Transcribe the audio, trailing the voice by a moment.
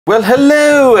Well,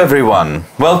 hello everyone.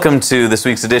 Welcome to this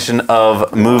week's edition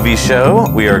of Movie Show.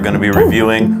 We are going to be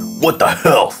reviewing What the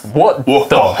Health. What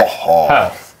the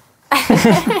health?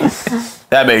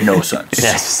 That made no sense.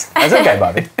 Yes. That's okay,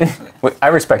 Bobby. I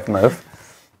respect the move.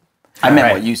 I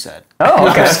meant what you said. Oh,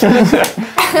 okay.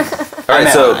 All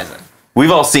right, so we've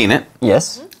all seen it.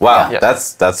 Yes. Wow, Yeah.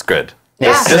 that's good.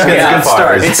 Yeah. Just get good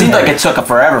start. It seemed like it took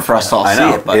forever for us to all I see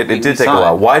know. it, but It did take a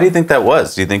while. Why do you think that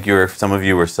was? Do you think some of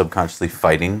you were subconsciously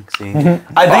fighting seeing it?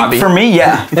 I think for me,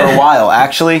 yeah, for a while.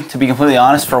 Actually, to be completely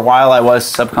honest, for a while I was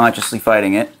subconsciously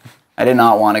fighting it. I did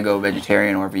not want to go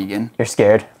vegetarian or vegan. You're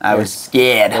scared. I was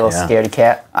scared. A little scaredy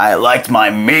cat. I liked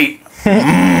my meat.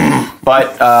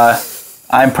 But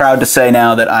I'm proud to say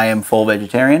now that I am full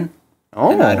vegetarian.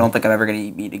 Oh. And I don't think I'm ever going to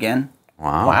eat meat again.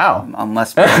 Wow.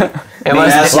 Unless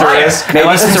Unless it's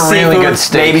a really good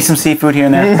steak. Maybe some seafood here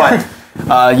and there.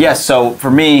 But yes, so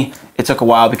for me, it took a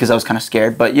while because I was kind of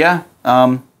scared. But yeah,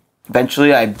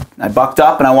 eventually I bucked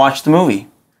up and I watched the movie.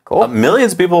 Cool.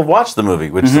 Millions of people have watched the movie,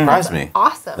 which surprised me.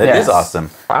 Awesome. It Yes. is awesome.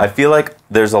 Wow. I feel like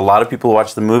there's a lot of people who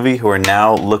watch the movie who are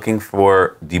now looking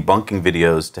for debunking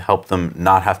videos to help them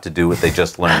not have to do what they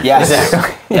just learned. Yes.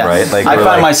 Exactly. Yeah. Right? Like, I we're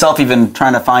find like, myself even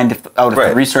trying to find out if Right.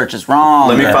 the research is wrong.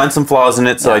 let me find some flaws in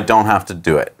it so I don't have to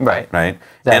do it. Right. Right?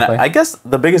 Exactly. And I guess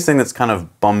the biggest thing that's kind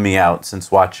of bummed me out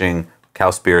since watching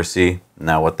Cowspiracy,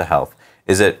 now What the Health,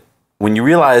 is that when you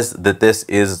realize that this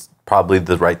is probably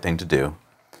the right thing to do,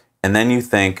 and then you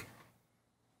think,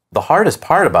 the hardest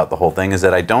part about the whole thing is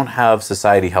that I don't have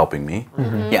society helping me,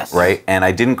 Yes. right? And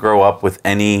I didn't grow up with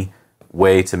any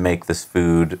way to make this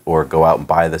food or go out and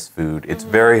buy this food. It's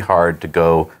very hard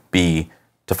to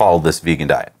follow this vegan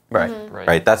diet. Right.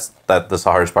 Right, that's the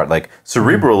hardest part. Like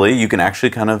cerebrally, you can actually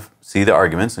kind of see the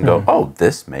arguments and go, "Oh,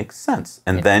 this makes sense."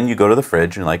 And then you go to the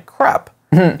fridge and you're like, "Crap,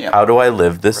 how do I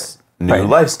live this new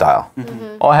lifestyle?"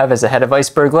 All I have is a head of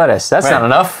iceberg lettuce. That's not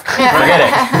enough. Forget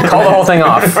it. Call the whole thing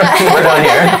off. We're done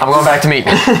here. I'm going back to meat.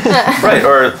 Right,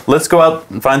 or let's go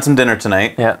out and find some dinner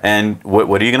tonight. Yeah. And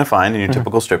what are you going to find in your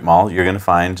typical strip mall? You're going to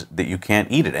find that you can't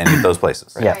eat at any of those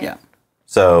places. Yeah. Yeah.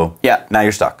 So Yeah. now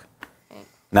you're stuck.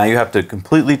 Now you have to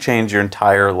completely change your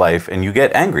entire life, and you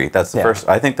get angry. That's the first.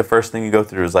 I think the first thing you go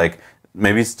through is like,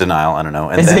 maybe it's denial. I don't know.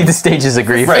 And It's then, like the stages of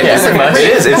grief. right, Yeah, pretty much. it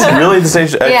is. It's really the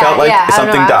stage. I Yeah, felt like yeah, I don't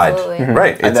something know, died. absolutely.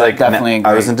 Right. It's like definitely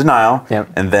I was agree. in denial, Yep.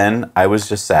 and then I was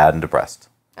just sad and depressed.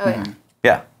 Oh, yeah.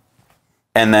 Yeah.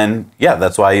 And then,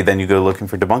 that's why then you go looking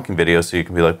for debunking videos so you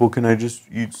can be like, well, can I just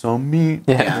eat some meat?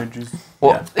 Yeah. Can I just...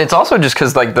 Well, it's also just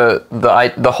because like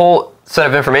the whole set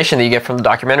of information that you get from the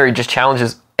documentary just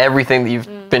challenges everything that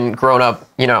you've been grown up.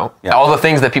 All the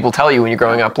things that people tell you when you're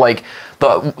growing up. Like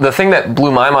the thing that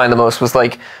blew my mind the most was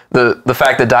like the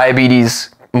fact that diabetes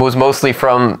was mostly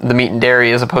from the meat and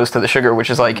dairy as opposed to the sugar, which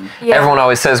is like everyone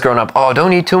always says growing up, oh,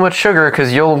 don't eat too much sugar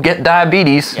because you'll get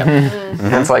diabetes.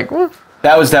 And it's like, well,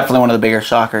 That was definitely one of the bigger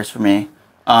shockers for me.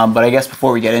 But I guess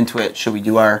before we get into it, should we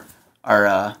do our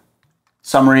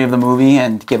summary of the movie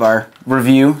and give our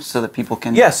review so that people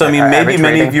can... Yeah, so I mean, Our maybe average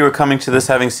many rating. of you are coming to this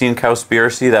having seen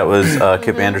Cowspiracy. That was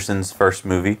Kip Anderson's first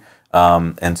movie.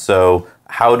 And so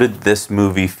how did this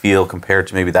movie feel compared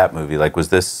to maybe that movie? Like, was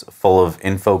this full of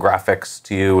infographics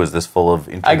to you? Was this full of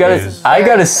interviews? I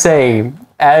gotta say,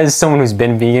 as someone who's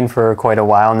been vegan for quite a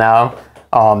while now,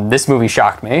 this movie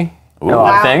shocked me. A lot of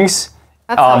Wow. things.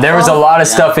 That's There was a helpful. lot of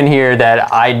stuff in here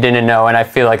that I didn't know, and I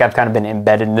feel like I've kind of been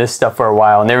embedded in this stuff for a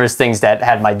while. And there was things that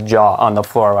had my jaw on the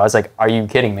floor. Where I was like, "Are you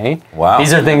kidding me?" Wow.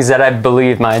 These are things that I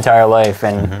believed my entire life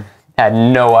and had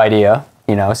no idea.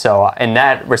 So in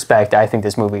that respect, I think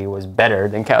this movie was better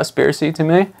than Cowspiracy to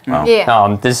me. Wow. Yeah.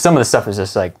 Some of the stuff is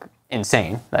just like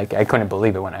insane. Like I couldn't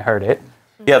believe it when I heard it.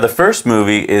 Yeah, the first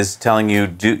movie is telling you,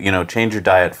 change your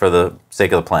diet for the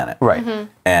sake of the planet. Right.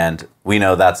 And we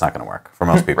know that's not going to work for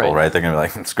most people, Right. right? They're going to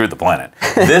be like, screw the planet.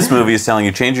 This movie is telling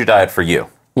you, change your diet for you.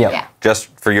 Yeah. Just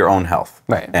for your own health.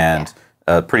 Right. And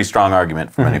a pretty strong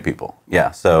argument for many people.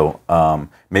 Yeah, so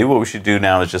maybe what we should do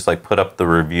now is just like put up the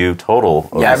review total.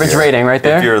 over average here. rating right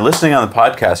there. If you're listening on the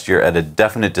podcast, you're at a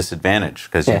definite disadvantage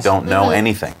because Yes. you don't know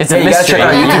anything. It's Hey, a you gotta mystery. check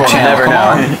out our You YouTube will channel. never Come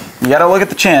know. on. You gotta look at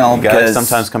the channel You gotta because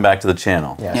sometimes come back to the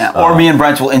channel. Yes. yeah, or me and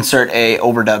Brent will insert a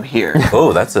overdub here.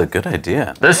 Oh, that's a good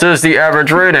idea. this is the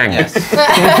average rating.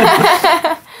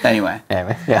 Anyway,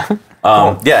 Anyway, yeah.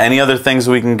 Yeah, any other things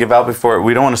we can give out before?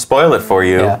 We don't want to spoil it for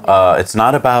you. Yeah. It's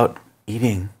not about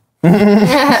eating.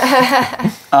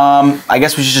 I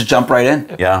guess we should just jump right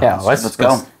in. Yeah. Yeah, Let's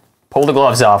go. pull the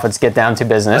gloves off. Let's get down to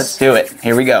business. Let's do it.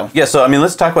 Here we go. Yeah, so I mean,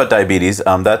 let's talk about diabetes.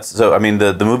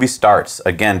 The movie starts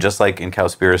again, just like in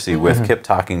Cowspiracy, with Kip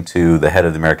talking to the head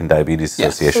of the American Diabetes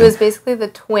Association. Who is basically the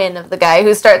twin of the guy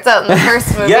who starts out in the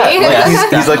first movie.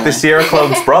 He's like the Sierra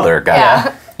Club's brother guy.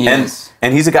 Yeah.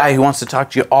 And he's a guy who wants to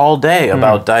talk to you all day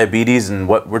about diabetes and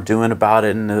what we're doing about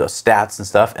it and the stats and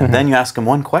stuff. And then you ask him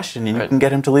one question and you can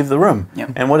get him to leave the room.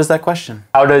 Yep. And what is that question?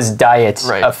 How does diet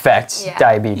affect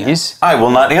diabetes? I will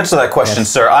not answer that question,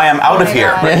 sir. I am out of here.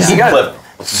 God. He got Flip.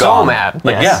 so Gone. mad.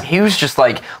 Like, Yes. he was just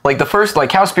like the first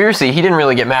Cowspiracy. He didn't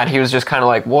really get mad. He was just kind of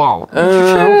like, whoa,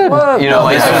 you know,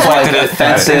 like It was like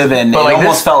offensive, and But it like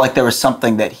almost this- felt like there was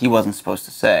something that he wasn't supposed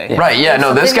to say. right? Yeah,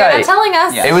 no, this Something they're guy. not telling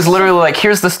us. Yeah. It was literally like,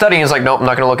 here's the study. He's like, nope, I'm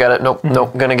not gonna look at it. Nope,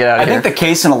 nope, gonna get out I of here. think the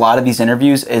case in a lot of these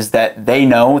interviews is that they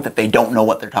know that they don't know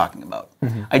what they're talking about.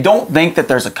 I don't think that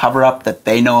there's a cover up that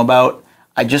they know about.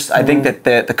 I think that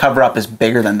the cover up is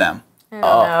bigger than them.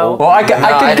 No. Well, I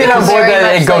could get on board very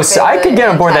that much it goes. like I could get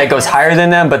on board that it the goes higher than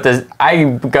them, but I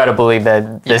gotta believe that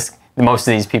most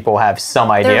of these people have some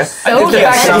idea. They're so I think they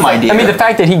have some idea. I mean, the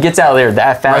fact that he gets out there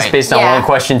that fast Right. based on Yeah. one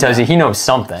question tells you he knows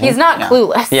something. He's not Yeah.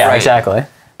 clueless. Yeah, Right. exactly.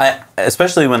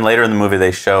 Especially when later in the movie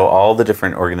they show all the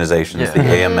different organizations, Yeah.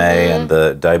 the AMA and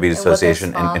the Diabetes And what they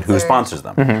Association, and who sponsor. sponsors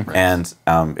them. And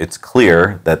it's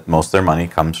clear that most of their money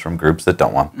comes from groups that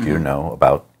don't want you to know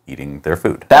about eating their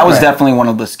food. That was definitely one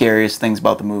of the scariest things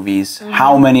about the movies.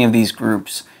 How many of these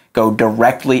groups go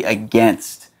directly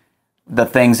against the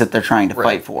things that they're trying to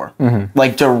fight for?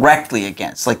 Like directly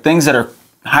against, like things that are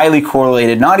highly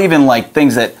correlated. Not even like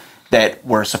things that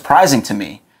were surprising to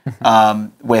me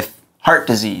with heart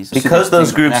disease. Because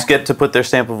those groups connected. get to put their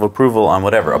stamp of approval on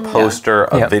whatever, a poster,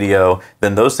 a Yep. video,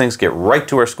 then those things get right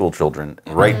to our school children,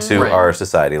 right to Right. our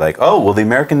society. Like, oh, well, the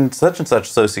American such and such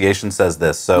association says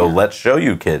this, so let's show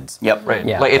you kids. Yep. Right.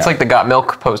 Yeah. Like it's like the Got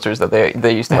Milk posters that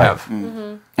they used to have.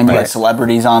 And you got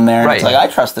celebrities on there. And it's Right. like,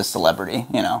 I trust this celebrity,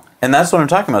 you know. And that's what I'm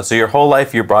talking about. So your whole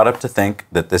life, you're brought up to think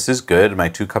that this is good, my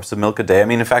 2 cups of milk a day. I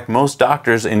mean, in fact, most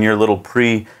doctors in your little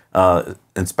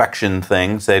inspection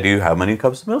thing say to you, how many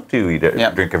cups of milk do you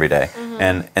drink every day?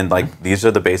 And like, these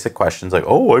are the basic questions like,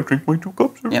 oh, I drink my 2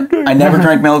 cups every day. I never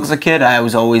drank milk as a kid. I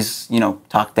was always,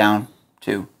 talked down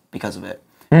to because of it.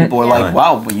 People were like,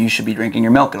 wow, well, you should be drinking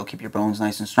your milk. It'll keep your bones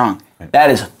nice and strong. That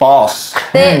is false.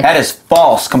 That is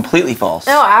false. Completely false.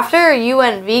 No, after you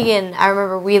went vegan, I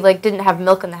remember we didn't have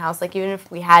milk in the house. Like even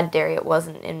if we had dairy, it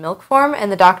wasn't in milk form.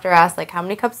 And the doctor asked how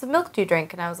many cups of milk do you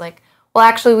drink? And I was like, well,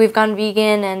 actually, we've gone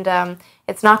vegan, and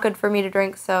it's not good for me to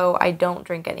drink, so I don't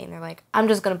drink any. And they're like, I'm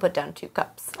just gonna put down 2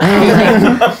 cups.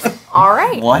 I was like, all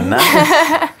right. What?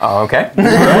 Oh, okay. So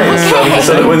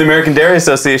that when the American Dairy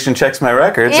Association checks my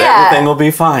records, Yeah. everything will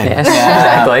be fine. Yes,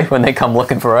 exactly. When they come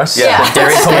looking for us. Yeah. The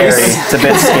dairy police. It's a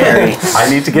bit scary. I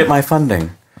need to get my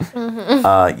funding.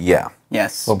 Yeah.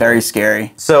 Yes, very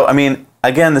scary. So, I mean,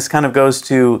 again, this kind of goes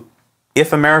to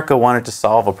if America wanted to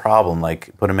solve a problem,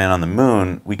 like put a man on the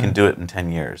moon, we can do it in 10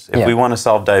 years. If Yeah. we want to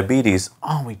solve diabetes,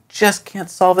 we just can't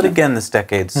solve it again this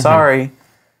decade. Sorry.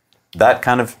 That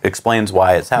kind of explains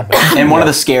why it's happening. And one of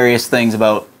the scariest things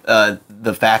about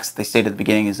the facts that they stated at the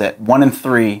beginning is that one of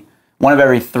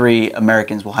every 3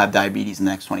 Americans will have diabetes in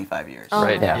the next 25 years.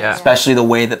 Right. Yeah. Yeah. Especially the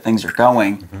way that things are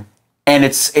going. And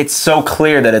it's so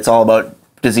clear that it's all about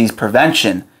disease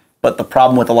prevention. But the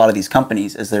problem with a lot of these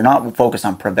companies is they're not focused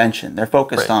on prevention. They're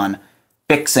focused Right. on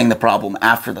fixing the problem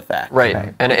after the fact. Right.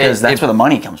 And Because that's where the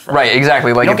money comes from. Right,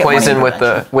 exactly. Like don't it get plays money in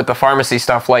for with the pharmacy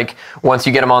stuff. Like once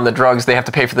you get them on the drugs, they have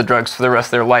to pay for the drugs for the rest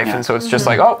of their life, Yeah. and so it's just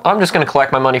like, oh, I'm just going to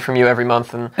collect my money from you every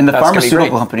month, and And the that's gonna be pharmaceutical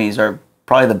great. companies are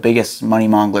probably the biggest money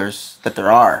monglers that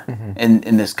there are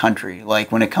in this country.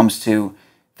 Like when it comes to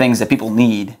things that people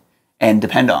need and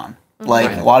depend on.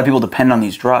 Like a lot of people depend on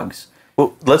these drugs.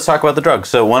 Well, let's talk about the drugs.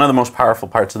 So one of the most powerful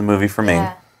parts of the movie for me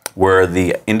Yeah. were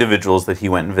the individuals that he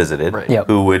went and visited Right. Yep.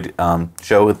 who would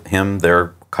show him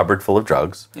their cupboard full of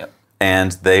drugs. Yep.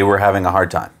 And they were having a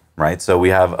hard time, right? So we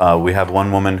have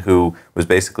one woman who was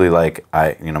basically like,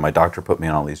 my doctor put me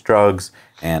on all these drugs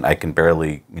and I can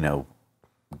barely,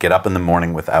 get up in the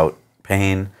morning without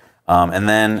pain. And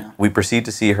then we proceed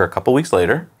to see her a couple weeks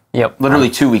later Yep. Literally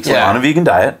 2 weeks Yeah. on a vegan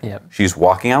diet. Yep. She's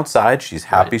walking outside. She's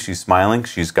happy. She's smiling.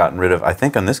 She's gotten rid of, I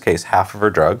think in this case, half of her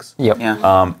drugs. Yep.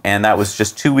 Yeah. And that was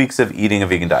just 2 weeks of eating a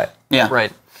vegan diet. Yeah.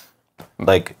 Right.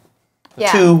 Like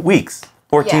Yeah. 2 weeks,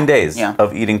 14 Yeah. days Yeah.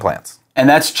 of eating plants. And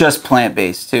that's just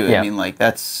plant-based too. Yeah. I mean,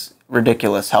 that's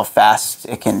ridiculous how fast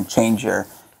it can change your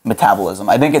metabolism.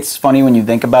 I think it's funny when you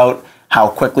think about how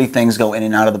quickly things go in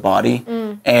and out of the body.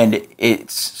 And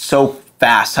it's so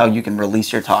fast how you can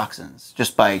release your toxins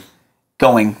just by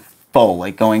going full,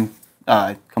 like going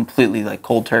completely like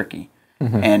cold turkey.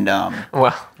 and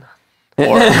Well,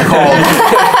 or cold.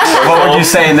 What would you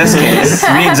say in this case?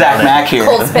 Me and Zach Mack here.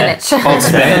 Cold spinach. Cold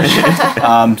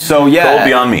spinach. So yeah. Gold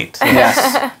beyond meat.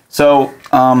 Yes. So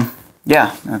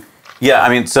yeah. Yeah, I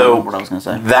mean, so What I was gonna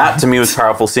say. that to me was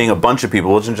powerful. Seeing a bunch of people,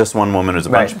 it wasn't just one woman; it was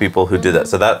a bunch of people who did that.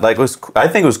 So that was, I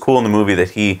think, it was cool in the movie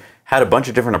that he had a bunch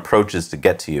of different approaches to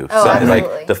get to you. Oh, absolutely.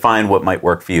 Like define what might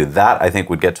work for you. That I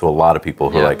think would get to a lot of people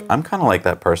who are like, I'm kind of like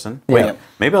that person. Wait, Yeah.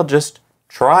 maybe I'll just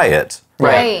try it.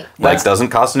 Right. Like doesn't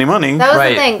cost any money. That was Right.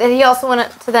 the thing, that he also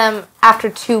went to them after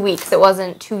 2 weeks. It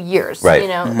wasn't 2 years. Right. You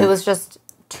know, it was just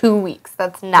 2 weeks.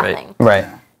 That's nothing. Right.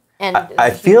 And it was I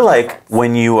a feel huge like difference.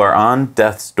 when you are on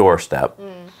death's doorstep,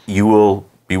 you will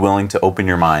be willing to open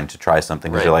your mind to try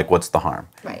something because you're like, what's the harm?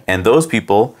 Right. And those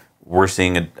people were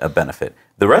seeing a benefit.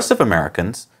 The rest of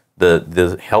Americans,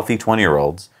 the healthy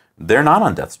 20-year-olds, they're not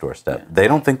on death's doorstep. They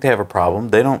don't think they have a problem.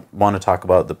 They don't want to talk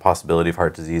about the possibility of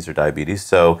heart disease or diabetes.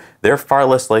 So they're far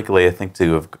less likely, I think,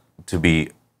 to be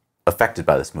affected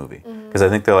by this movie. Because I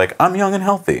think they're like, I'm young and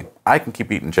healthy. I can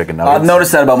keep eating chicken nuggets. I've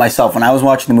noticed that about myself. When I was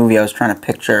watching the movie, I was trying to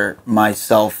picture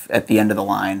myself at the end of the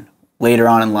line. Later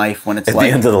on in life, when it's At like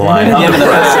the end of the line. At the end of the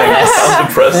line. How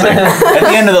depressing. At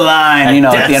the end of the line, you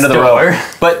know, at the end of the road.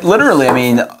 But literally, I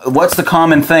mean, what's the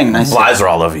common thing? And I said, Flies are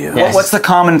all over you. What's the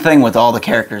common thing with all the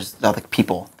characters, all the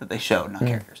people that they showed, not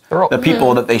characters? all- The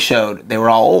people that they showed, they were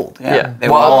all old. Yeah, Yeah. they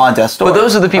were all on death's door. But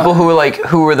those are the people who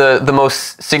were the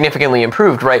most significantly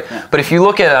improved, right? But if you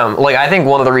look at I think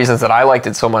one of the reasons that I liked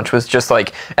it so much was just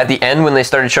like at the end when they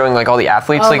started showing like all the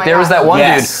athletes, Oh like my there was God. that one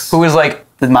Yes. dude who was like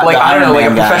The I don't know, like a Iron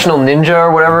Man guy. professional ninja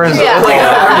or whatever. Yeah. Like,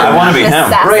 I want to be him.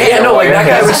 Assassin. right? Yeah, no, like that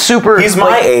guy was super. He's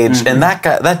my age, and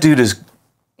that dude is.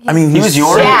 I mean, He was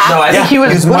your age? Yeah. No, I think he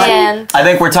was. he's was my- he- Man. I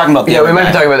think we're talking about the Yeah, we other might be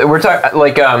guy. talking about it. We're talking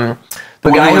like the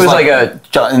When guy he who was like a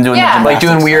doing Yeah. like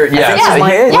doing weird. Yeah, He's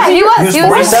my age. Yeah, he was. He was He was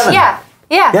 47. Yeah.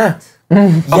 Yeah. Yeah.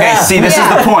 Okay, see, this is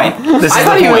the point. This I is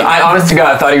thought the he was. point. I honest to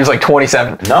God, I thought he was like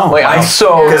 27. No. like I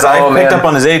so Because I oh, picked man. up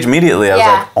on his age immediately. I was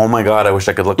Yeah. like, oh my God, I wish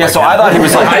I could look Yeah, like so him. I thought he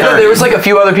was like I thought there was like a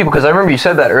few other people because I remember you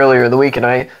said that earlier in the week, and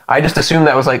I just assumed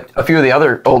that was like a few of the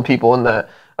other old people in the.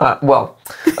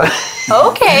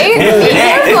 Okay. Be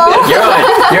careful.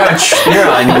 You're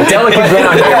on delicate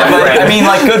ground here, my But, friend. I mean,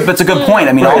 like, good. But it's a good point.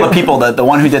 I mean, all the people, the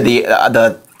one who did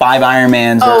the 5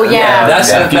 Ironmans. Oh, yeah.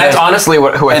 That's honestly who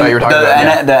I thought you were talking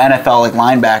about. The NFL like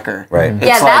linebacker. Right. It's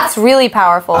Yeah, like, that's really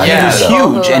powerful. Yeah. he was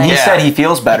People huge, who, and he like- said he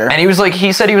feels better. And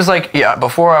he said he was like, yeah,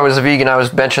 before I was a vegan, I was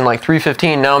benching like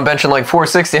 315. Now I'm benching like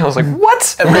 460. I was like,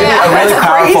 what? A really That's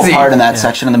powerful crazy. part in that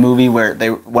section of the movie where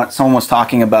someone was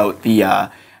talking about the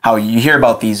how you hear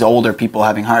about these older people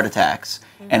having heart attacks,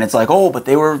 and it's like, oh, but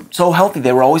they were so healthy.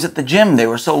 They were always at the gym. They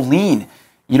were so lean.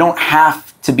 You don't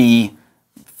have to be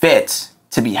fit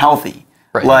to be healthy.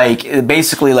 Right. Like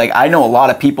basically, like I know a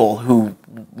lot of people who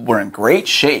were in great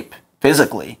shape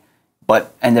physically,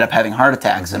 but ended up having heart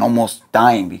attacks and almost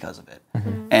dying because of it.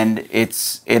 And it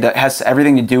has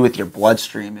everything to do with your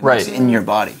bloodstream and what's Right. in your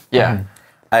body. Yeah.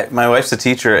 My wife's a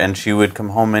teacher, and she would come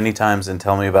home many times and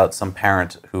tell me about some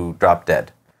parent who dropped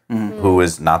dead, who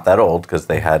was not that old because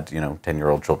they had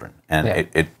 10-year-old children, and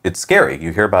Yeah. it's scary.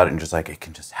 You hear about it and just like it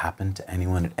can just happen to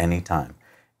anyone at any time,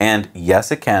 and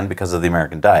yes, it can because of the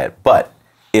American diet. But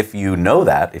if you know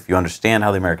that, if you understand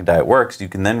how the American diet works, you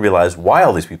can then realize why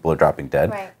all these people are dropping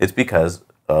dead. Right. It's because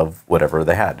of whatever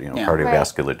they had, Yeah.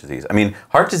 cardiovascular disease. I mean,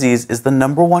 heart disease is the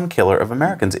 #1 killer of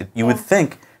Americans. You would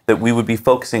think that we would be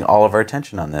focusing all of our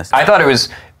attention on this. I thought it was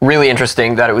really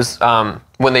interesting that it was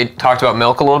when they talked about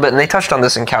milk a little bit, and they touched on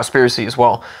this in Cowspiracy as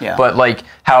well. Yeah. But like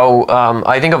how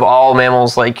I think of all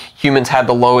mammals, like humans had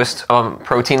the lowest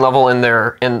protein level in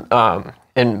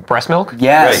breast milk.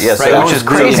 Yes. Right, yes, Right, so, which is so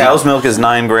crazy. cow's milk is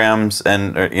 9 grams,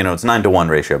 and it's 9-to-1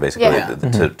 ratio basically Yeah.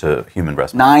 to human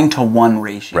breast milk. 9-to-1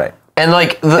 ratio. Right. And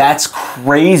like That's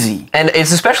crazy. and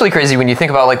it's especially crazy when you think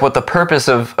about like what the purpose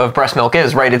of breast milk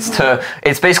is, right?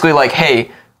 It's basically like,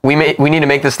 hey, we need to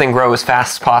make this thing grow as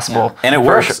fast as possible. And it For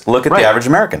works. sure. Look at Right. the average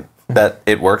American. That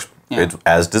it works. Yeah. It's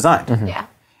as designed. Yeah.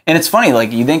 And it's funny,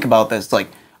 like you think about this, like,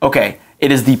 okay,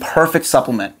 it is the perfect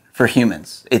supplement for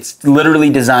humans. It's literally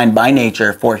designed by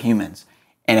nature for humans,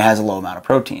 and it has a low amount of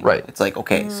protein. Right. It's like,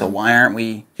 okay, so why aren't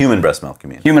we Human breast milk, you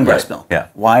mean? human breast Right. milk? Yeah.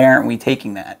 Why aren't we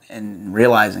taking that and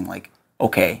realizing, like,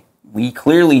 okay, we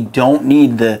clearly don't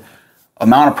need the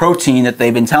amount of protein that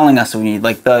they've been telling us we need.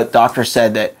 Like the doctor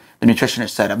said, that the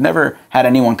nutritionist said, I've never had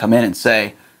anyone come in and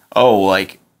say, oh,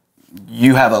 like,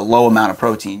 you have a low amount of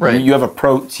protein. Right. You have a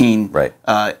protein Right.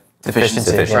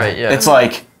 deficiency. Deficiency. Right, yeah. It's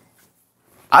like,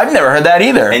 I've never heard that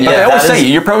either. And But yet they always that say is-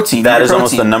 you're protein. That you're is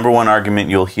almost the protein. number one argument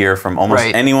you'll hear from almost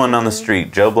Right. anyone on the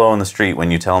street. Joe Blow on the street,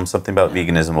 when you tell him something about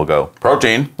veganism, will go,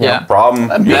 protein, Yeah. no problem.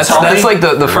 Meat's That's like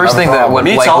the first thing that when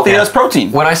Meat's like healthy as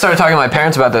protein. when I started talking to my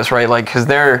parents about this, right? Like, because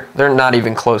they're not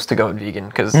even close to going vegan,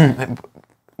 because.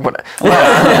 But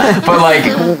like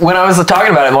when I was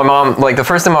talking about it, my mom, like the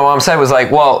first thing my mom said was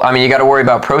like, well, I mean, you got to worry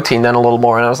about protein then a little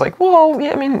more. And I was like, well,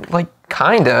 yeah, I mean, like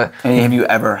kinda. I mean, have you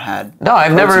ever had? No,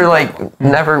 I've never protein like problem?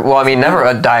 never. Well, I mean, never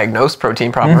a diagnosed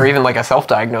protein problem or even like a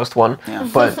self-diagnosed one. Yeah.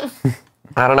 But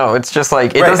I don't know. It's just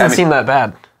like it Right, doesn't I mean- seem that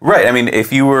bad. Right. I mean,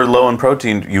 if you were low in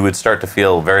protein, you would start to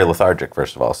feel very lethargic,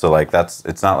 first of all. So, like,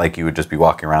 it's not like you would just be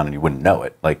walking around and you wouldn't know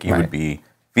it. Like, you would be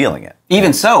feeling it.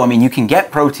 Even so, I mean, you can get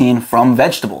protein from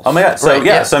vegetables. Oh my God! So Right,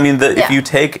 yeah, yeah. so I mean, if Yeah. you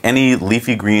take any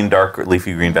leafy green, dark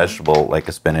leafy green vegetable like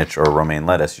a spinach or romaine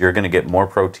lettuce, you're going to get more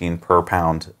protein per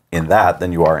pound in that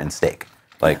than you are in steak.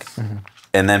 Like,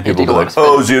 and then people eat go a lot like, of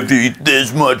 "Oh, so you have to eat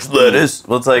this much lettuce?"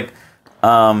 Well, it's like,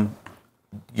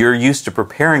 you're used to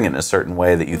preparing it in a certain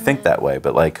way that you think that way,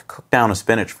 but like cook down a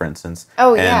spinach, for instance.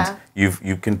 Oh, and yeah.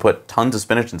 you can put tons of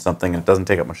spinach in something and it doesn't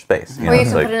take up much space. Or you it's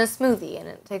can like, put it in a smoothie and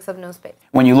it takes up no space.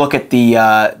 When you look at the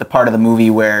part of the movie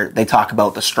where they talk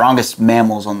about the strongest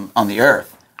mammals on the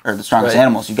earth, or the strongest Right.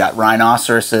 animals, you got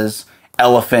rhinoceroses,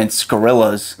 elephants,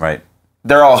 gorillas. right.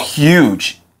 They're all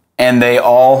huge, and they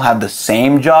all have the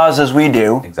same jaws as we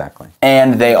do, Exactly.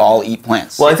 and they all eat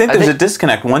plants. Well, I think there's think- a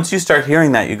disconnect. Once you start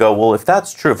hearing that, you go, well, if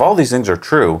that's true, if all these things are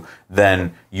true,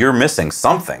 then you're missing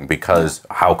something, because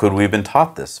how could we have been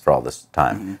taught this for all this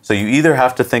time? So you either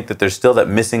have to think that there's still that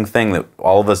missing thing that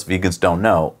all of us vegans don't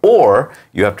know, or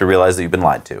you have to realize that you've been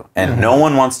lied to. And no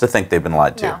one wants to think they've been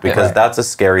lied to, No. because Right. that's a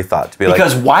scary thought to be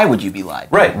because like, why would you be lied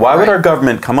to? right, why would Right. our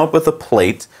government come up with a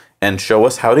plate and show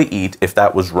us how to eat if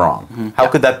that was wrong? How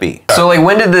could that be? So like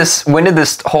when did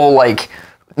this whole like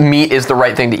meat is the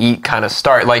right thing to eat kind of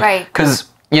start? Like Right. because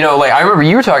you know like I remember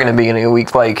you were talking at the beginning of the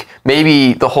week like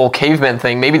maybe the whole caveman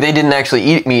thing, maybe they didn't actually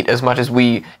eat meat as much as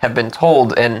we have been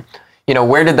told, and you know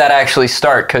where did that actually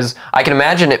start? Because I can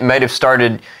imagine it might have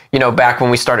started back when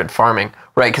we started farming,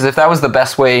 right? Because if that was the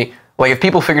best way, like if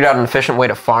people figured out an efficient way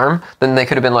to farm, then they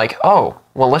could have been like, oh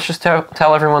well, let's just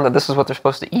tell everyone that this is what they're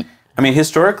supposed to eat. I mean,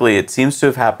 historically, it seems to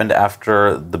have happened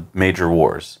after the major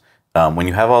wars. When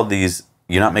you have all these,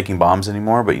 you're not making bombs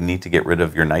anymore, but you need to get rid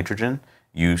of your nitrogen,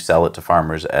 you sell it to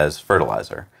farmers as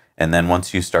fertilizer. And then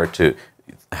once you start to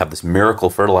have this miracle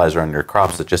fertilizer on your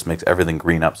crops that just makes everything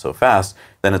green up so fast,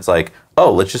 then it's like,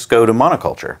 oh, let's just go to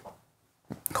monoculture.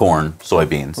 Corn,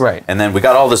 soybeans. Right. And then we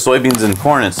got all the soybeans and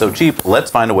corn, it's so cheap, let's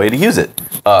find a way to use it.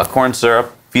 Corn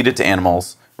syrup, feed it to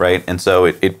animals, right? And so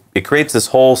it creates this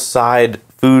whole side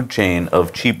food chain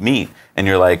of cheap meat, and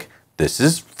you're like, this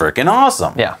is freaking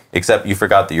awesome. Yeah. Except you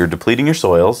forgot that you're depleting your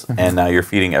soils, and now you're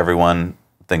feeding everyone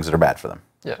things that are bad for them.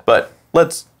 Yeah. But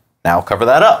let's now cover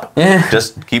that up. Yeah.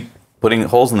 Just keep putting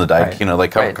holes in the dike, Right.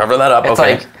 like Right. cover that up. It's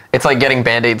okay. like getting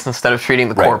band-aids instead of treating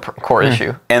the Right. core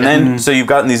issue. And then, so you've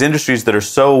gotten these industries that are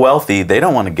so wealthy, they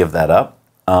don't want to give that up.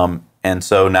 And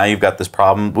so now you've got this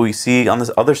problem we see on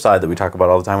this other side that we talk about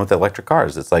all the time with electric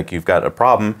cars. It's like you've got a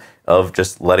problem of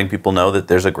just letting people know that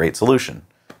there's a great solution.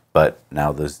 But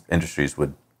now those industries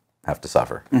would have to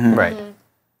suffer. Right.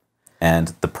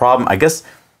 And the problem, I guess,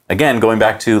 again, going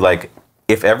back to like,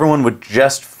 if everyone would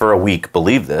just for a week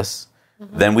believe this,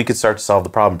 then we could start to solve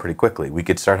the problem pretty quickly. We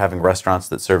could start having restaurants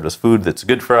that served us food that's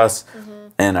good for us,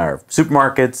 and our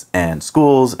supermarkets and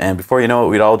schools, and before you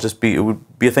know it, it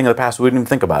would be a thing of the past. We wouldn't even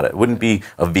think about it. It wouldn't be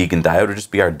a vegan diet, it would just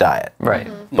be our diet.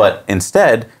 Right. But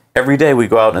instead, every day we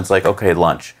go out and it's like, okay,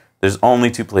 lunch. There's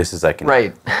only 2 places I can eat.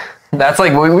 Right. That's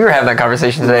like we were having that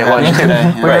conversation today at lunch too. Today,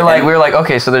 yeah. We were like,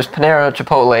 okay, so there's Panera,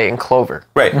 Chipotle, and Clover.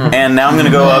 Right. And now I'm going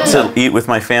to go out to eat with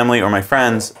my family or my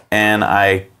friends, and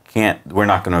we're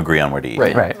not going to agree on where to eat.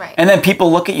 Right. Right. Right. And then people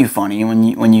look at you funny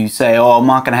when you say, "Oh, I'm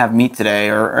not going to have meat today,"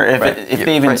 or if, Right. if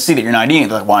they even Right. see that you're not eating it,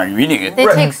 they're like, "Why are you eating it?" They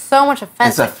take so much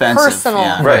offense. It's like, offensive, personal.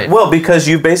 yeah. Right. Well, because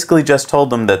you basically just told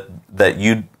them that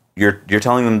you're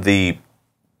telling them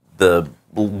the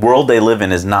world they live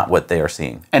in is not what they are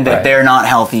seeing. And that Right. they're not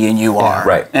healthy and you are.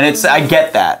 Right. And I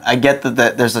get that. I get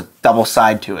that there's a double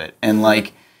side to it. And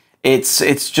like it's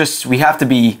just we have to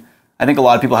be I think a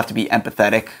lot of people have to be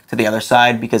empathetic to the other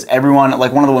side, because everyone,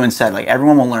 like one of the women said, like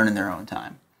everyone will learn in their own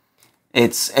time.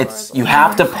 It's you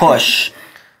have to push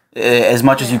as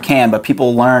much as you can, but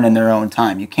people learn in their own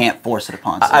time. You can't force it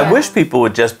upon someone. I wish people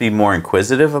would just be more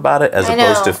inquisitive about it as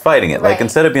opposed to fighting it. Like,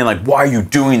 instead of being like, why are you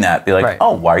doing that? Be like,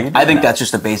 oh, why are you doing that? I think that's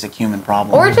just a basic human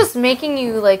problem. Or just making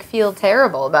you like feel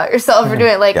terrible about yourself for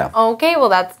doing it. Like, okay, well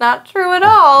that's not true at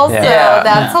all. So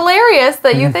that's hilarious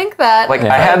that you think that. Like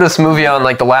I had this movie on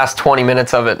like the last 20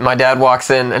 minutes of it. My dad walks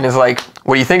in and is like,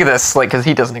 what do you think of this? Like, because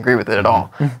he doesn't agree with it at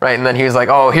all. Right. And then he was like,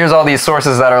 oh, here's all these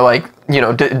sources that are like, you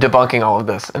know, debunking all of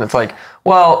this. And it's like,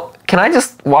 well, can I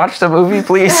just watch the movie,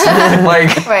 please? Like,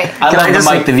 can I just,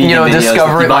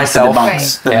 discover it myself?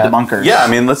 The debunkers. Yeah, I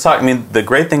mean, let's talk. I mean, the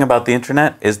great thing about the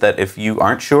internet is that if you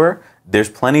aren't sure, there's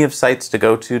plenty of sites to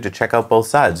go to check out both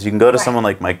sides. You can go to someone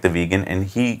like Mike the Vegan, and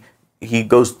he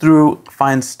goes through,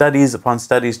 finds studies upon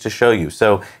studies to show you.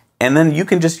 So, and then you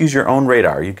can just use your own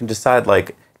radar. You can decide,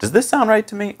 like, does this sound right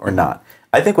to me or not?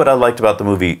 I think what I liked about the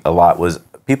movie a lot was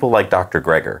people like Dr.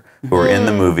 Greger, who are in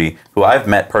the movie, who I've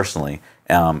met personally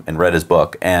and read his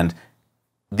book, and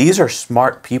these are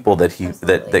smart people that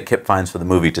that Kip finds for the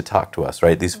movie to talk to us,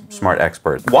 right? These smart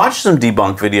experts. Watch some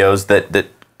debunk videos that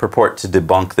purport to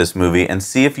debunk this movie and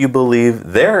see if you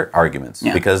believe their arguments,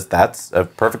 because that's a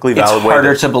perfectly valid way. It's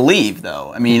harder to believe,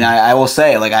 though. I mean, I will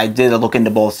say, like, I did look into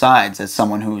both sides as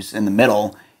someone who's in the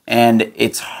middle, and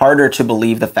it's harder to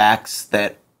believe the facts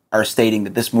that are stating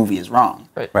that this movie is wrong.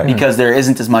 Right. Because there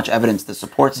isn't as much evidence that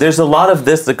supports it. There's a lot of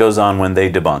this that goes on when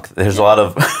they debunk. There's a lot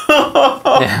of...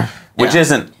 which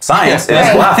isn't science, it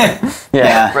is laughing.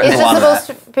 It's just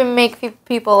supposed to make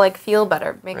people like feel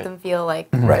better, make them feel like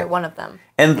they're one of them.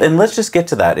 And let's just get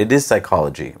to that. It is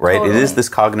psychology, right? Totally. It is this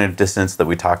cognitive dissonance that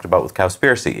we talked about with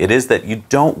Cowspiracy. It is that you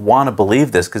don't want to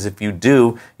believe this, because if you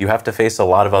do, you have to face a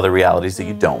lot of other realities that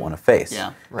you don't want to face.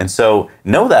 And so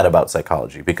know that about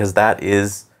psychology, because that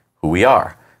is who we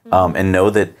are. And know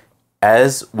that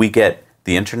as we get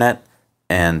the internet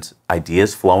and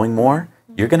ideas flowing more,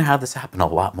 you're going to have this happen a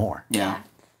lot more.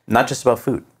 Not just about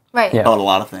food. About a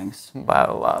lot of things.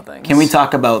 Can we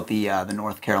talk about the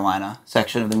North Carolina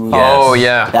section of the movie? Oh,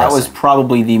 yeah. That was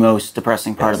probably the most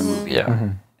depressing part of the movie.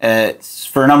 It's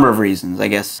for a number of reasons, I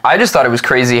guess. I just thought it was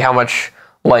crazy how much,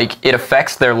 like, it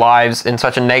affects their lives in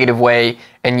such a negative way,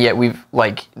 and yet we've,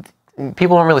 like,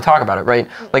 people don't really talk about it, right?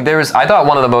 Like, I thought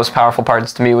one of the most powerful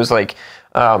parts to me was, like,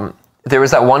 there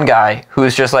was that one guy who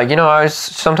was just like, you know,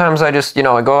 sometimes I just, you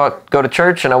know, I go to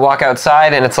church and I walk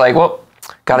outside and it's like, well,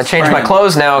 gotta change my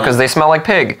clothes now because they smell like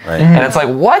pig. And it's like,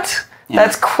 what?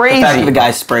 That's crazy. The fact that the guy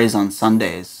sprays on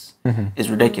Sundays is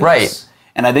ridiculous.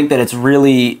 And I think that it's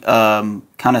really kind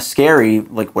of scary,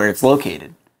 like, where it's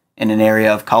located, in an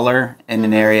area of color, in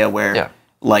an area where,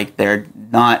 like, they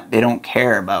don't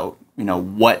care about, you know,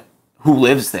 who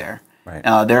lives there.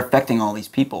 They're affecting all these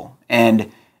people.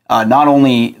 And not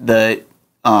only the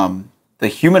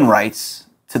human rights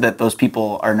that those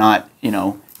people are not, you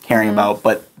know, caring about,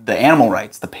 but the animal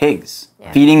rights, the pigs,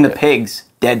 feeding the pigs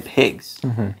dead pigs,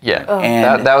 and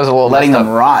that was a little letting them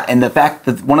rot. And the fact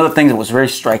that one of the things that was very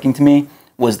striking to me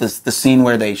was the scene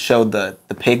where they showed the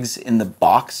pigs in the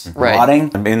box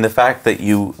rotting. I mean, the fact that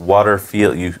you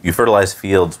you fertilize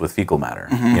fields with fecal matter,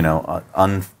 you know,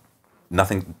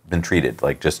 nothing been treated,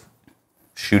 like just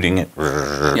shooting it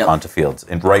onto fields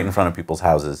and right in front of people's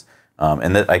houses.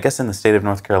 And I guess in the state of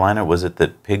North Carolina, was it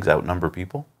that pigs outnumber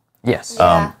people? Yes.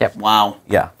 Wow.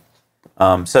 Yeah.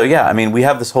 So yeah, I mean, we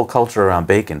have this whole culture around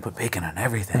bacon. Put bacon on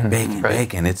everything. Bacon,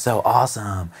 bacon. It's so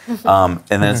awesome. And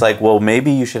then it's like, well,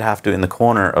 maybe you should have to, in the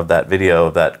corner of that video,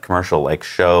 of that commercial, like,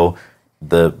 show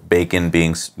the bacon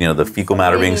being, you know, the fecal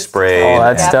matter being sprayed. All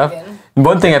that stuff.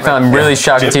 One thing I found really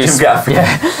shocking too.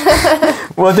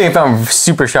 One thing I found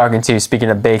super shocking too, speaking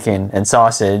of bacon and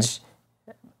sausage,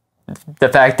 the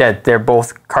fact that they're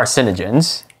both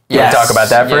carcinogens. You want to talk about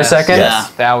that for a second?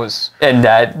 Yes, that was... And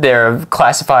that they're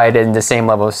classified in the same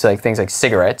level as, like, things like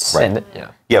cigarettes. And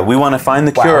we want to find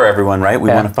the cure, everyone, right? We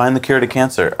want to find the cure to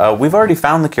cancer. We've already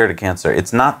found the cure to cancer.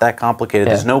 It's not that complicated.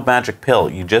 There's no magic pill.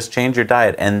 You just change your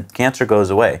diet and cancer goes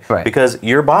away. Because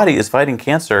your body is fighting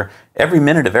cancer every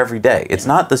minute of every day. It's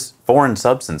not this foreign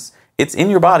substance. It's in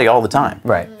your body all the time.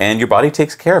 And your body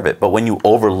takes care of it. But when you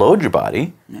overload your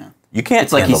body... You can't.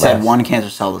 It's like he said, one cancer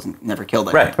cell doesn't never kill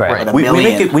that. Right.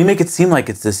 We make it seem like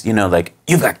it's this, you know, like,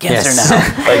 you've got cancer now.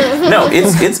 Like, no,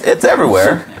 it's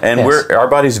everywhere, and our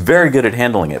body's very good at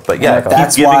handling it. But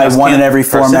that's why 1 in every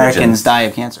 4 Americans die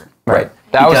of cancer.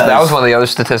 That was one of the other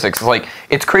statistics. Like,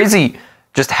 it's crazy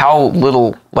just how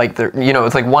little, like, you know,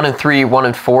 it's like 1 in 3, 1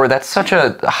 in 4. That's such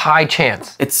a high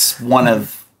chance. It's one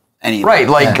of any.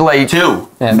 Like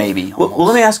 2, maybe. Well,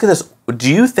 let me ask you this: do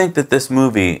you think that this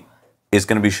movie is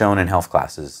going to be shown in health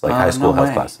classes, like high school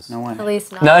health classes. No way. At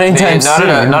least not. Not anytime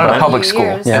soon. Not at a public Few school,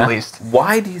 years. Yeah. at least.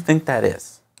 Why do you think that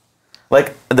is?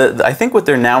 Like, I think what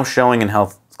they're now showing in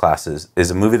health classes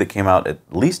is a movie that came out at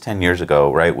least 10 years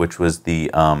ago, right? Which was the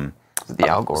Al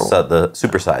Gore. the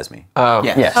Super Size Me. Oh,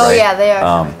 Yeah. Yes. Oh Right. yeah, they are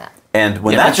showing that. And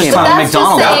when Yeah, that that's just came out, not- That's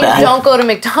McDonald's just out saying there. don't go to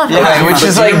McDonald's. Yeah, which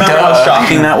is like, remember how duh.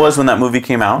 shocking that was when that movie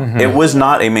came out? It was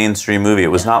not a mainstream movie. It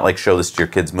was not like show this to your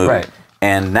kids movie. Right.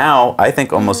 And now I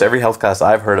think almost every health class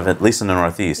I've heard of, at least in the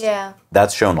Northeast, Yeah.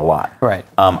 that's shown a lot. Right.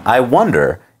 I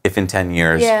wonder if in 10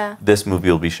 years Yeah. this movie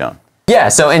will be shown. Yeah,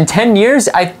 so in 10 years,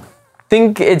 I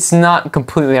think it's not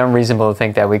completely unreasonable to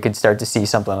think that we could start to see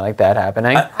something like that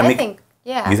happening. I think.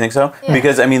 Yeah. You think so? Yeah.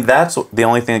 Because I mean, that's the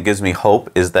only thing that gives me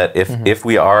hope is that if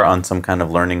we are on some kind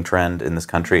of learning trend in this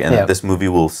country, and Yeah. that this movie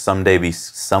will someday be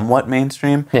somewhat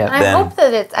mainstream, Yeah. And I then hope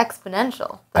that it's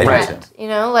exponential. The I do trend. too. You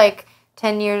know, like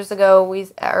 10 years ago,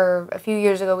 or a few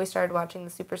years ago, we started watching the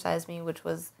Super Size Me, which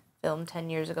was filmed 10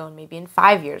 years ago, and maybe in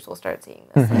 5 years we'll start seeing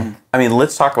this. I mean,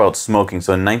 let's talk about smoking.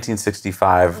 So in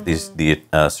 1965,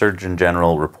 the Surgeon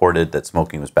General reported that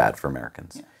smoking was bad for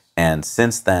Americans. And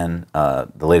since then,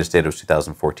 the latest data was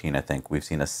 2014, I think, we've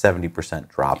seen a 70%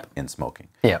 drop in smoking.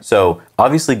 Yeah. So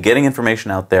obviously getting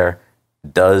information out there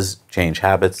does change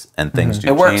habits and things do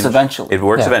It works change. eventually. It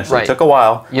works Yeah. eventually. Right. It took a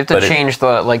while. You have to but change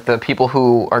the people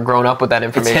who are grown up with that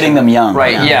information. hitting them young.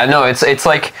 Right. Yeah. Yeah. No. It's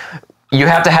like you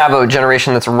have to have a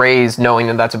generation that's raised knowing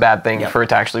that that's a bad thing Yep. for it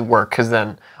to actually work. Because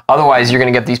then otherwise you're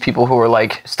gonna get these people who are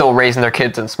like still raising their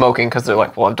kids and smoking because they're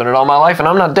like, well, I've done it all my life and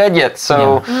I'm not dead yet.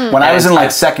 So When I was in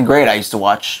like second grade, I used to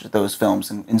watch those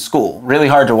films in school. Really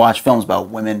hard to watch films about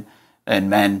women and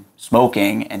men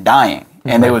smoking and dying.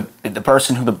 And they would, the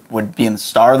person who would be in the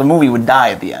star of the movie would die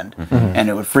at the end, and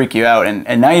it would freak you out.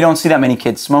 And now you don't see that many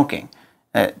kids smoking.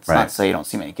 It's Right. not to say you don't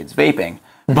see many kids vaping,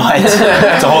 but it's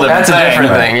a whole different That's a thing.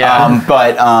 different thing, yeah.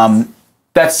 But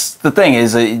that's the thing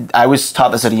is, I was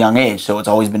taught this at a young age, so it's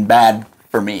always been bad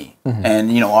for me.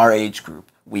 And you know, our age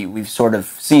group, we've sort of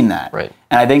seen that. Right.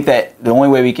 And I think that the only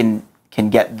way we can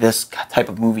get this type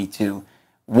of movie to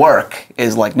work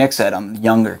is, like Nick said, on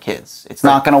younger kids. It's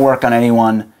not going to work on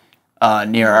anyone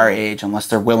near our age unless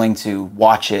they're willing to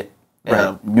watch it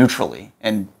neutrally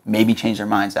and maybe change their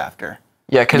minds after.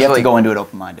 yeah, because You have like to go into it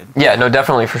open-minded. yeah, no,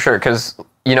 definitely for sure. Because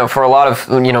you know, for a lot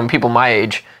of people my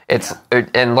age, it's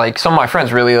and like some of my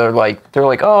friends really are like they're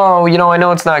like, oh, you know, I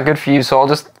know it's not good for you, so I'll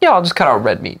just cut out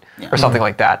red meat or something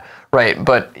like that, right?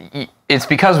 But it's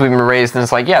because we've been raised and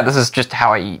it's like, yeah, this is just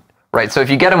how I eat, right? So if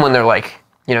you get them when they're like,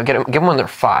 you know, give them when they're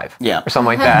 5, Yeah. or something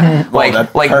like that.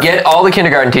 that's like perfect. get all the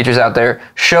kindergarten teachers out there,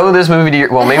 show this movie to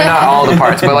your, well, maybe not all the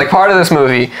parts, but like part of this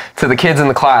movie to the kids in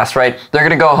the class, right? They're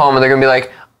gonna go home and they're gonna be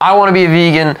like, I want to be a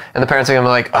vegan, and the parents are gonna be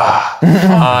like,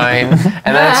 fine,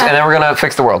 and then we're gonna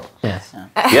fix the world. Yes.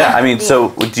 Yeah, I mean, so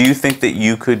do you think that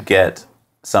you could get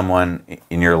someone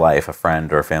in your life, a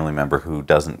friend or a family member who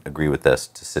doesn't agree with this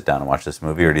to sit down and watch this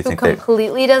movie, or do you Who think that?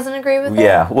 completely doesn't agree with it?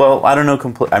 Yeah, well, I don't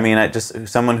know. I mean, I just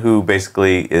someone who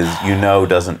basically is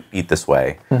doesn't eat this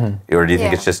way, or do you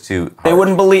think Yeah. it's just too? They hard?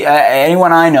 wouldn't believe,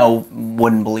 anyone I know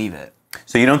wouldn't believe it.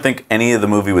 So you don't think any of the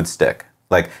movie would stick?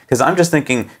 Like, because I'm just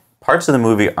thinking parts of the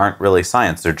movie aren't really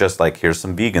science. They're just like, here's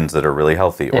some vegans that are really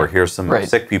healthy, or here's some Right.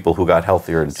 sick people who got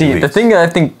healthier in 2 See, weeks. the thing that I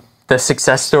think the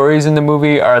success stories in the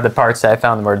movie are the parts that I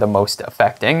found were the most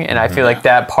affecting, and I feel like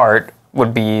that part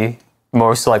would be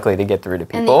most likely to get through to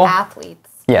And the people. athletes.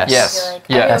 Yes. Yes. I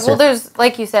feel like, Yeah. well, there's,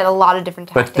 like you said, a lot of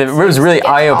different But tactics. it was to really get to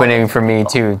all eye-opening different for me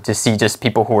people. too to see just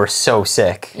people who were so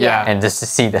sick, Yeah. and just to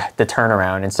see the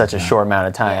turnaround in such a short amount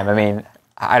of time. I mean,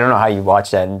 I don't know how you watch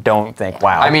that and don't think,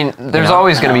 wow. I mean, there's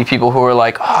always going to be people who are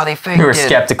like, oh, they faked who are it,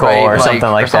 skeptical right? or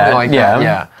something like that.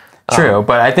 Yeah. True,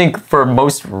 but I think for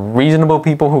most reasonable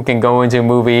people who can go into a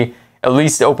movie at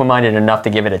least open-minded enough to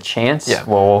give it a chance,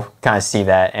 will kind of see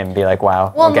that and be like,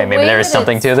 wow, Well, okay, the maybe way there is that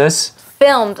something it's to this.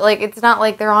 Filmed, like it's not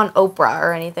like they're on Oprah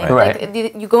or anything. Right.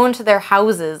 Like you go into their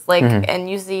houses, like, and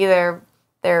you see their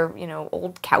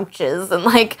old couches and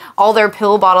like all their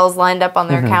pill bottles lined up on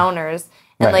their counters,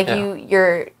 and Right. like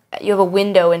you have a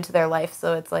window into their life,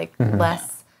 so it's like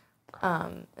less.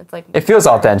 It's like It feels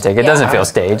authentic. It doesn't feel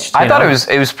staged. I you thought know?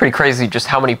 it was pretty crazy just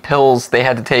how many pills they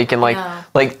had to take and know.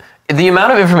 like the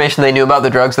amount of information they knew about the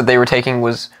drugs that they were taking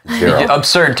was Zero.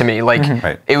 absurd to me. Like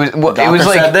Right. it was Doctor it was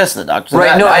like said this, the doctor said right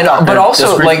that, no that and, doctor but also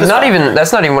disagrees like with this not doctor. even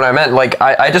that's not even what I meant. Like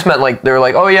I just meant like they were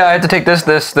like, oh yeah, I had to take this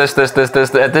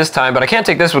at this time, but I can't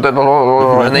take this with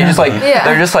and they just like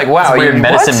they're just like, wow, weird you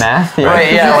medicine what? math.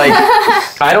 Right, yeah, like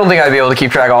I don't think I'd be able to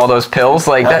keep track of all those pills.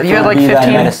 Like that, you had like Be that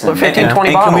 15, medicine. 20 and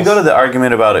bottles. can we go to the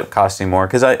argument about it costing more?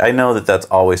 Because I know that's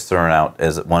always thrown out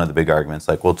as one of the big arguments.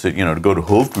 Like, well, to go to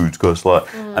Whole Foods costs a lot.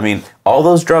 I mean, mean, all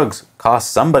those drugs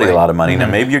cost somebody a lot of money. Now,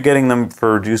 maybe you're getting them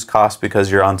for reduced cost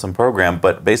because you're on some program,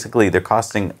 but basically they're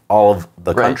costing all of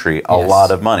the country a lot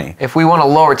of money. If we want to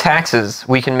lower taxes,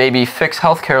 we can maybe fix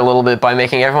healthcare a little bit by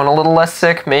making everyone a little less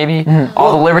sick, maybe.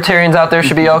 All the libertarians out there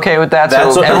should be okay with that.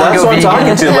 That's so what, everyone that's go what I'm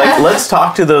vegan. talking to. Like, let's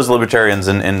talk to those libertarians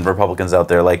and Republicans out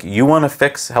there. Like, you want to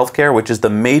fix healthcare, which is the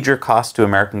major cost to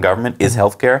American government, is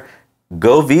healthcare.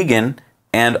 Go vegan,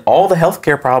 and all the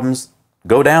healthcare problems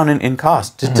go down in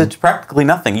cost to practically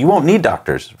nothing. You won't need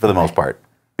doctors for the most part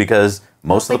because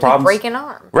most of the problems. Break an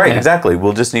arm. Right, exactly.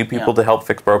 We'll just need people to help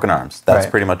fix broken arms. That's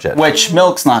pretty much it. Which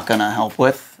milk's not going to help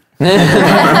with.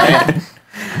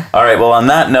 All right. Well, on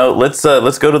that note,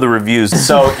 let's go to the reviews.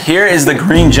 So here is the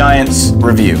Green Giant's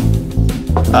review.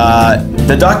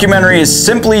 The documentary is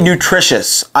simply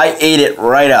nutritious. I ate it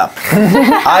right up.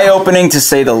 Eye-opening to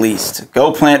say the least.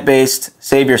 Go plant-based.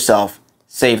 Save yourself.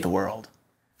 Save the world.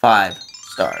 5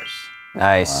 stars.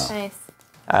 Nice. Nice.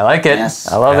 I like it. Yes.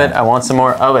 I love it. I want some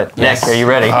more of it. Nick, are you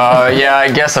ready? Yeah,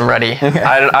 I guess I'm ready.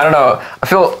 I don't know. I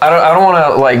feel I don't want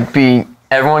to like be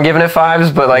everyone giving it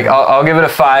 5s, but like I'll give it a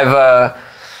 5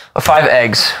 eggs. 5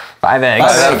 eggs. 5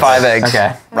 out of 5 eggs.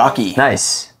 Okay. Rocky.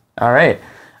 Nice. All right.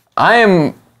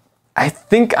 I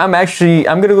think I'm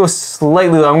going to go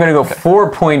slightly low. I'm going to go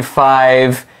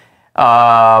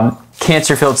 4.5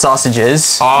 cancer-filled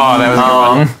sausages. Oh, that was a good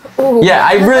one. Yeah,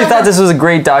 I really thought this was a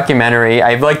great documentary.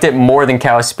 I liked it more than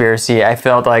Cowspiracy. I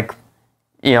felt like,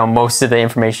 most of the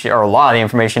information, or a lot of the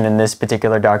information in this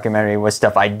particular documentary was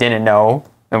stuff I didn't know,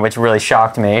 and which really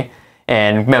shocked me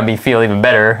and made me feel even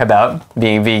better about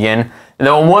being vegan.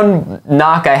 The one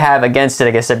knock I have against it,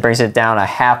 I guess that brings it down a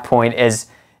half point, is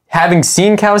having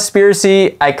seen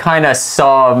Cowspiracy, I kind of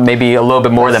saw maybe a little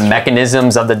bit more of the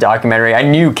mechanisms of the documentary. I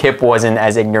knew Kip wasn't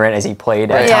as ignorant as he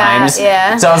played at times.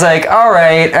 Yeah. So I was like, all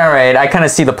right. I kind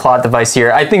of see the plot device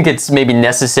here. I think it's maybe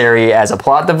necessary as a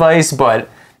plot device, but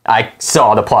I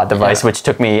saw the plot device, which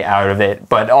took me out of it.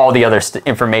 But all the other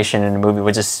information in the movie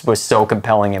was so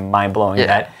compelling and mind-blowing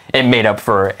that it made up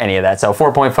for any of that. So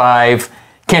 4.5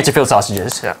 cancer-filled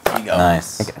sausages. Yeah. There you go.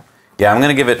 Nice. Okay. Yeah, I'm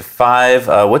going to give it 5.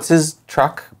 What's his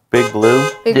truck? Big Blue?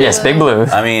 Yes, Big Blue.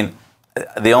 I mean,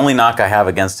 the only knock I have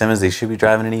against him is he should be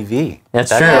driving an EV. That's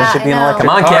that true. guy should be an I know. electric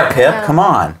Come on, car, Kip. Pip. Come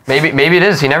on. Maybe it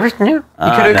is. He never knew. He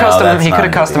could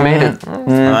have custom made it.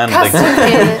 I don't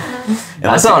think-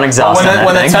 That's not an exhaust.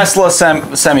 When the Tesla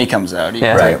semi comes out.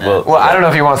 Yeah. Right. Well, I don't know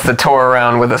if he wants to tour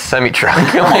around with a semi truck.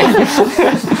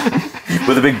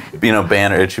 with a big,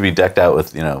 banner, it should be decked out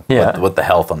with, with the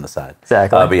health on the side.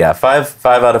 Exactly. But yeah, 5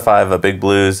 out of 5. Big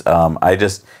Blues.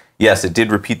 Yes, it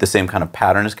did repeat the same kind of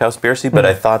pattern as Cowspiracy, but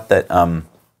I thought that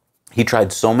he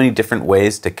tried so many different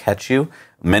ways to catch you.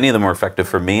 Many of them were effective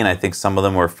for me, and I think some of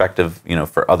them were effective,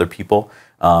 for other people.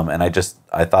 And I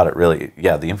thought it really,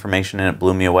 the information in it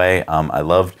blew me away. I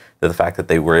loved the fact that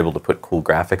they were able to put cool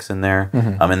graphics in there,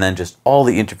 and then just all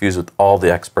the interviews with all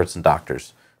the experts and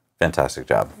doctors. Fantastic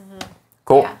job.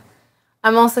 Cool. Yeah.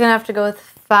 I'm also going to have to go with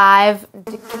 5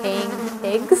 decaying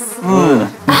pigs.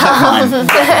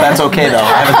 That's okay, though.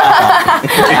 I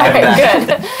have a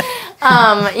backup. Good.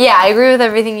 Yeah, I agree with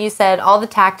everything you said. All the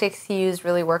tactics he used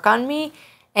really work on me.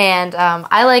 And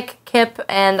I like Kip,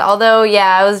 and although,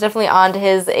 I was definitely on to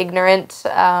his ignorant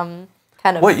kind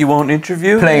of... What, you won't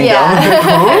interview? Playing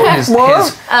Yeah. His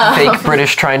fake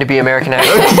British trying to be American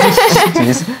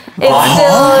accent.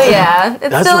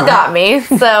 It still got me.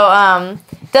 So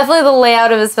definitely the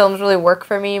layout of his films really work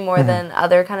for me more than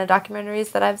other kind of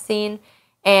documentaries that I've seen.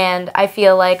 And I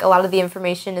feel like a lot of the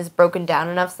information is broken down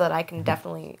enough so that I can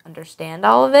definitely understand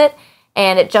all of it.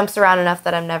 And it jumps around enough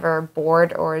that I'm never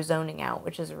bored or zoning out,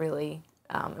 which is really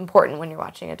important when you're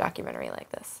watching a documentary like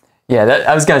this. Yeah,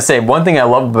 I was going to say, one thing I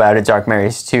love about a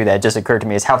documentaries, too, that just occurred to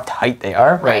me is how tight they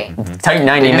are. Right. Tight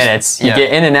 90 minutes. You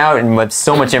get in and out and with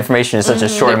so much information in such a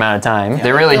short amount of time.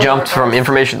 They really jumped from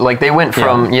information. Like, they went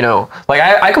from,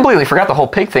 I completely forgot the whole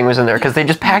pig thing was in there because they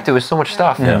just packed it with so much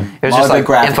stuff. Yeah. It was just like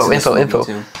info.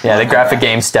 Yeah, the graphic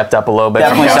game stepped up a little bit.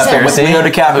 Definitely stepped up with Leo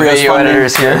DiCaprio's Video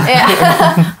editors here.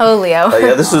 Oh, Leo.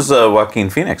 This was Joaquin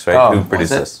Phoenix, right? Who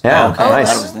produced this? Yeah, okay.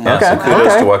 nice. Yeah, so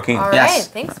kudos to Joaquin. All right, Yes.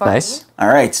 thanks, Joaquin. Nice. All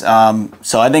right.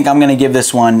 So I think I'm going to give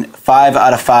this one 5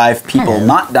 out of 5 people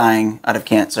not dying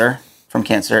from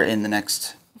cancer in the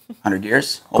next 100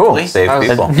 years, hopefully. Save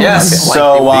people. Yes. Okay.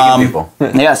 So, Vegan people.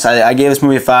 yes, I gave this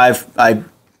movie a 5. I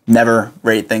never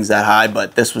rate things that high,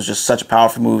 but this was just such a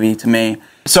powerful movie to me.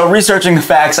 So researching the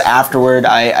facts afterward,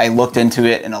 I looked into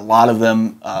it, and a lot of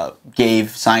them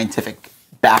gave scientific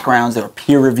backgrounds. They were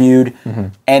peer-reviewed,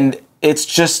 and it's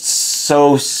just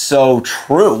so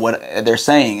true what they're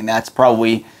saying, and that's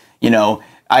probably,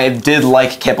 I did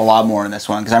like Kip a lot more in this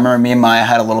one because I remember me and Maya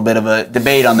had a little bit of a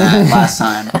debate on that last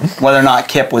time, whether or not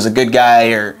Kip was a good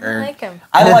guy or. I like him.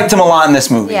 I liked him a lot in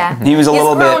this movie. Yeah, he was a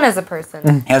little bit. He's grown as a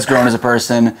person. He has grown as a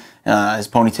person. His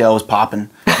ponytail was popping.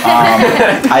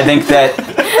 I think that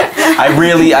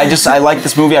I like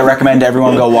this movie. I recommend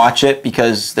everyone go watch it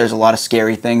because there's a lot of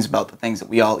scary things about the things that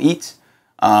we all eat,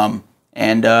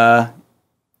 and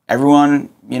everyone,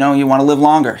 you want to live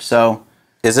longer. So,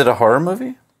 Is it a horror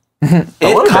movie?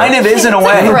 it kind of is in a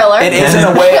way. It's a thriller. It is in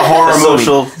a way a horror movie.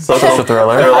 Social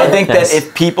thriller. I think Nice. that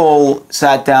if people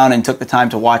sat down and took the time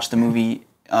to watch the movie,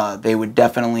 they would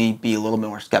definitely be a little bit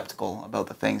more skeptical about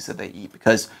the things that they eat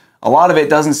because a lot of it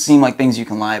doesn't seem like things you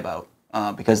can lie about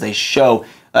because they show.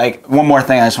 Like, one more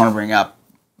thing I just want to bring up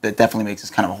that definitely makes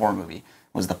this kind of a horror movie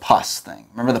was the pus thing.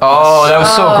 Remember the pus? Oh, that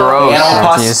was so gross. Animal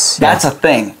pus. Jeez. That's a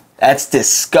thing. That's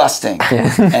disgusting.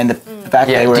 And the fact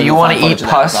that they were do able you to want find to eat footage of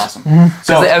that was pus? awesome.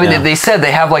 So They said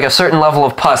they have like a certain level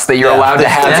of pus that you're allowed to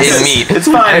have in meat. It's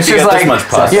fine if you just get like, this much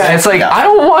pus. Yeah, it's like, I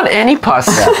don't want any pus,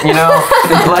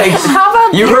 like, How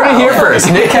about You heard it here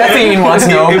first. Nick Caffeine wants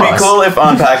no It'd be pus. cool if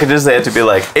on packages they had to be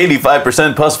like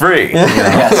 85% pus free.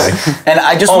 Yes. And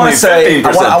I just want Only to say,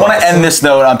 15% I want pus. to end this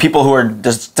note on people who are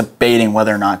just debating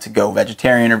whether or not to go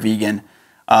vegetarian or vegan.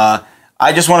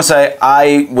 I just want to say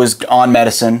I was on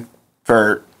medicine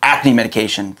for acne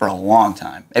medication for a long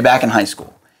time, back in high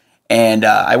school. And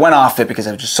I went off it because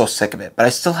I was just so sick of it. But I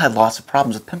still had lots of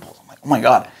problems with pimples. I'm like, oh my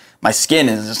God, my skin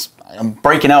is just, I'm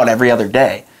breaking out every other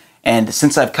day. And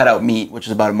since I've cut out meat, which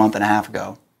was about a month and a half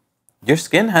ago, Your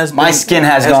skin has my skin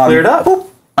has gone cleared up.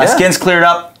 My Yeah. skin's cleared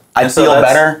up. I And so feel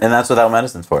that's- better. And that's without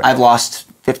medicines for it. I've lost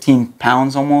 15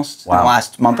 pounds almost in the Wow.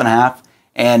 last month and a half.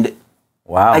 And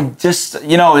Wow. I just,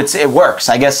 it works.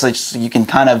 I guess you can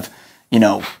kind of,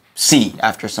 see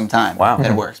after some time. Wow.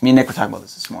 It works. Me and Nick were talking about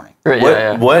this morning. Right, what,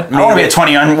 yeah. what I don't want to be made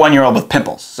a 21-year-old with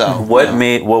pimples. So what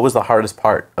was the hardest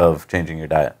part of changing your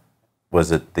diet?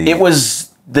 Was it the It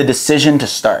was the decision to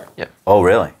start. Yeah. Oh,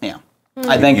 really? Yeah.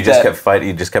 I think You just that kept fighting.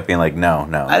 You just kept being like, no.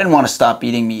 I didn't want to stop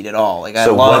eating meat at all. Like, I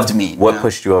So loved meat. What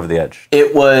pushed you over the edge?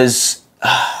 It was,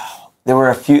 there were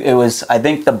a few, I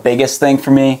think the biggest thing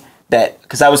for me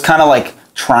because I was kind of like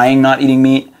trying not eating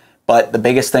meat, but the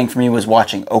biggest thing for me was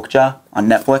watching Okja on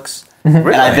Netflix.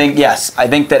 Really? And I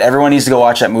think that everyone needs to go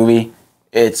watch that movie.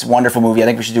 It's a wonderful movie. I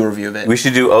think we should do a review of it. We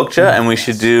should do Okja, and we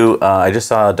should do. I just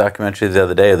saw a documentary the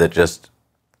other day that just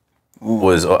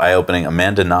was eye-opening.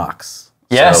 Amanda Knox.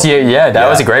 Yes, So- that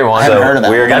was a great one. I haven't heard of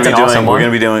that. We're going That's to be an awesome we're one.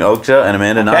 going to be doing Okja and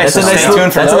Amanda Knox. so That's a nice stay little,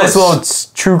 tuned for that's a nice those.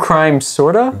 little true crime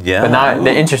sorta. Yeah. But not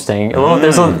interesting. A little,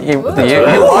 there's a little, you watch it,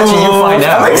 right. you find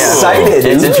out. I'm Yeah. excited.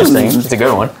 It's interesting. It's a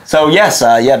good one. So yes,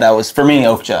 that was for me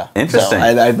Okja. Interesting.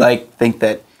 So I think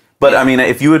that. But I mean,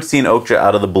 if you had seen Okja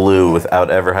out of the blue without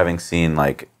ever having seen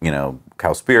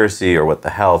Cowspiracy or What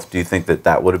the Health, do you think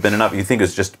that would have been enough? You think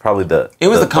it's just probably the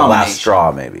last combination.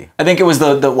 straw, maybe? I think it was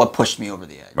the what pushed me over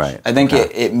the edge. Right. I think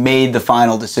it made the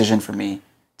final decision for me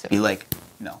to be like,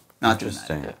 no, not doing that.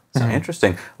 Interesting. So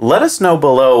interesting. Let us know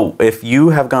below if you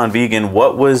have gone vegan.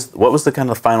 What was the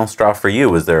kind of final straw for you?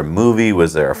 Was there a movie?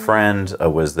 Was there a friend?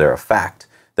 Was there a fact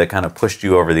that kind of pushed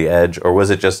you over the edge, or was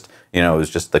it just it was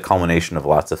just the culmination of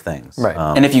lots of things? Right.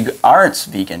 And if you aren't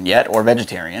vegan yet or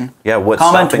vegetarian, what's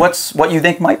comment stopping- what you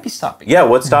think might be stopping you. Yeah,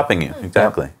 what's stopping you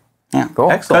exactly? Yeah. Cool.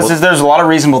 Excellent. Because there's a lot of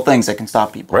reasonable things that can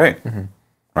stop people. Right.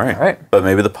 All right. All right. But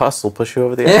maybe the pus will push you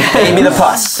over the edge. Maybe the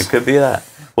pus. It could be that.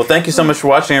 Well, thank you so much for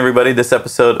watching, everybody. This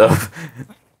episode of.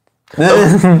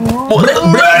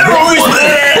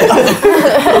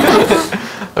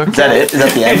 Is that it? Is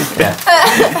that the end?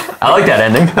 I like that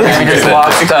ending. We just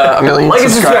lost a million Like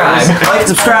and subscribers. subscribe. Like,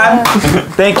 subscribe.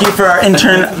 Thank you for our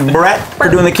intern Brett for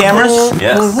doing the cameras.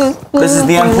 Yes. This is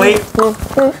the end plate.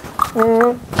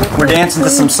 We're dancing to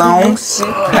some songs,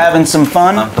 having some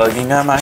fun. Unplugging on my